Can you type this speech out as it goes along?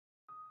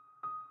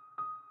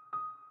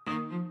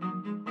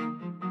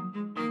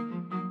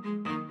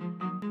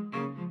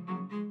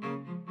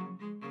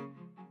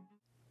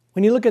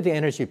When you look at the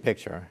energy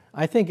picture,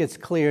 I think it's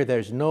clear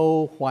there's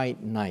no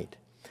white knight.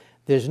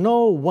 There's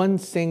no one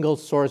single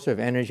source of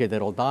energy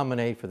that will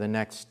dominate for the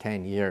next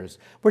 10 years.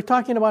 We're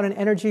talking about an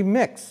energy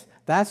mix.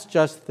 That's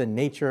just the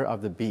nature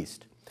of the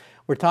beast.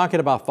 We're talking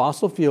about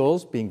fossil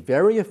fuels being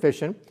very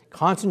efficient,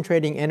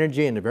 concentrating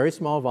energy in a very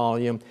small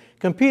volume,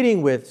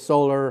 competing with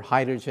solar,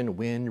 hydrogen,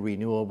 wind,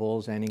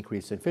 renewables, and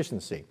increased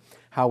efficiency.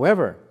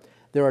 However,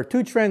 there are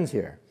two trends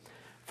here.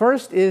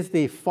 First is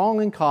the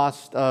falling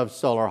cost of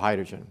solar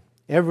hydrogen.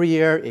 Every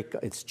year,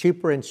 it's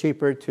cheaper and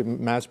cheaper to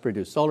mass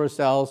produce solar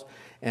cells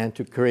and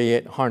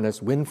to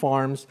harness wind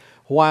farms,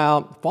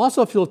 while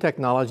fossil fuel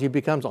technology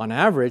becomes, on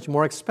average,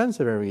 more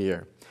expensive every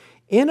year.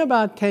 In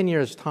about 10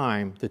 years'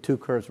 time, the two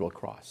curves will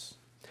cross.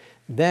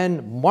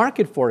 Then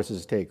market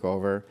forces take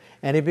over,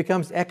 and it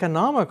becomes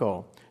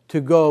economical to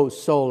go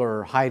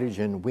solar,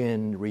 hydrogen,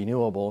 wind,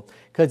 renewable,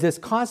 because it's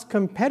cost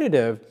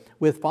competitive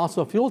with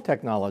fossil fuel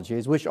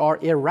technologies, which are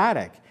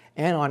erratic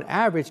and on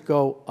average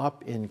go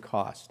up in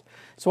cost.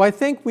 So I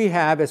think we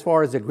have, as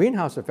far as the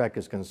greenhouse effect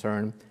is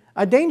concerned,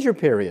 a danger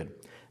period.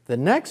 The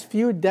next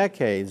few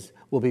decades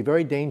will be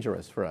very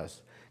dangerous for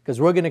us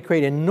because we're going to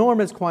create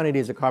enormous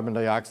quantities of carbon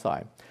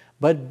dioxide.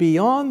 But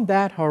beyond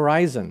that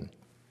horizon,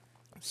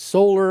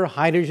 solar,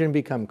 hydrogen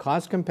become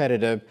cost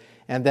competitive,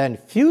 and then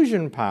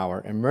fusion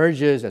power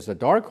emerges as a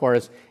dark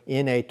horse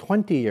in a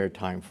 20-year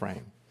time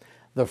frame.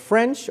 The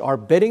French are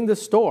bidding the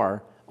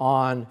store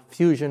on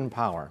fusion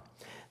power.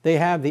 They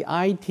have the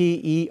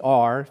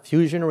ITER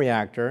fusion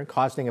reactor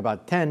costing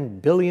about 10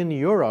 billion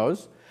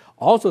euros,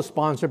 also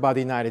sponsored by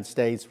the United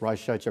States,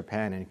 Russia,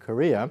 Japan, and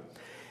Korea.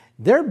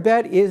 Their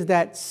bet is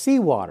that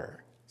seawater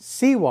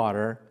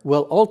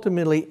will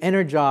ultimately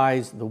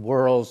energize the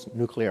world's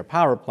nuclear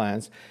power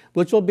plants,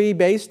 which will be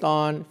based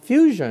on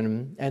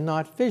fusion and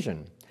not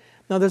fission.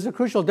 Now, there's a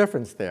crucial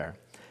difference there.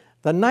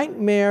 The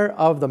nightmare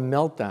of the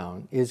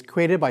meltdown is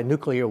created by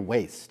nuclear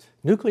waste.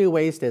 Nuclear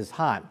waste is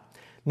hot.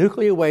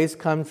 Nuclear waste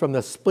comes from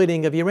the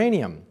splitting of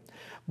uranium.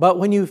 But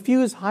when you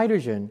fuse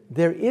hydrogen,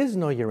 there is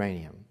no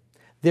uranium.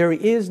 There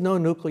is no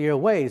nuclear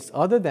waste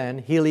other than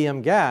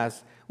helium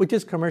gas, which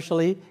is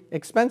commercially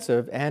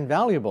expensive and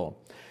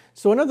valuable.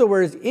 So in other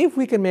words, if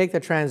we can make the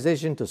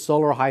transition to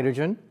solar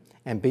hydrogen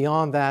and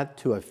beyond that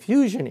to a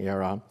fusion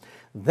era,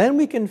 then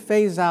we can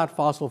phase out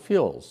fossil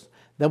fuels.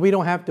 Then we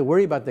don't have to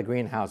worry about the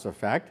greenhouse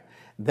effect.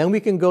 Then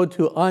we can go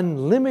to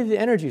unlimited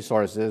energy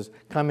sources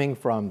coming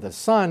from the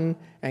sun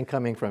and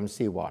coming from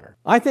seawater.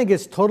 I think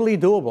it's totally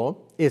doable.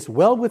 It's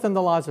well within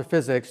the laws of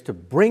physics to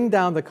bring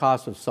down the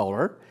cost of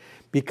solar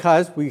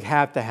because we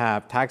have to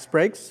have tax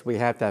breaks, we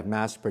have to have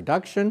mass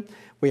production,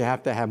 we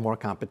have to have more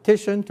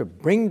competition to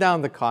bring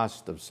down the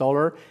cost of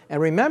solar.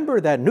 And remember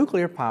that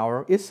nuclear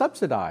power is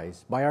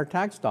subsidized by our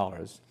tax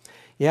dollars.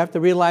 You have to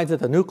realize that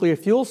the nuclear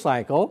fuel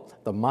cycle,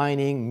 the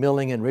mining,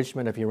 milling,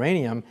 enrichment of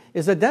uranium,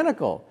 is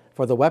identical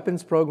for the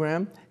weapons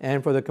program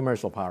and for the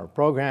commercial power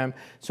program.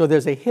 So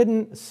there's a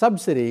hidden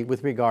subsidy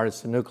with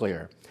regards to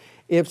nuclear.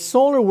 If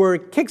solar were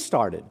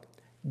kick-started,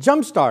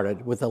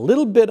 jump-started with a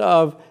little bit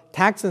of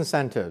tax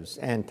incentives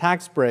and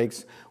tax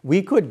breaks,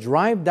 we could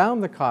drive down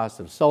the cost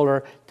of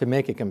solar to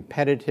make it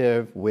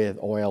competitive with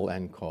oil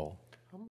and coal.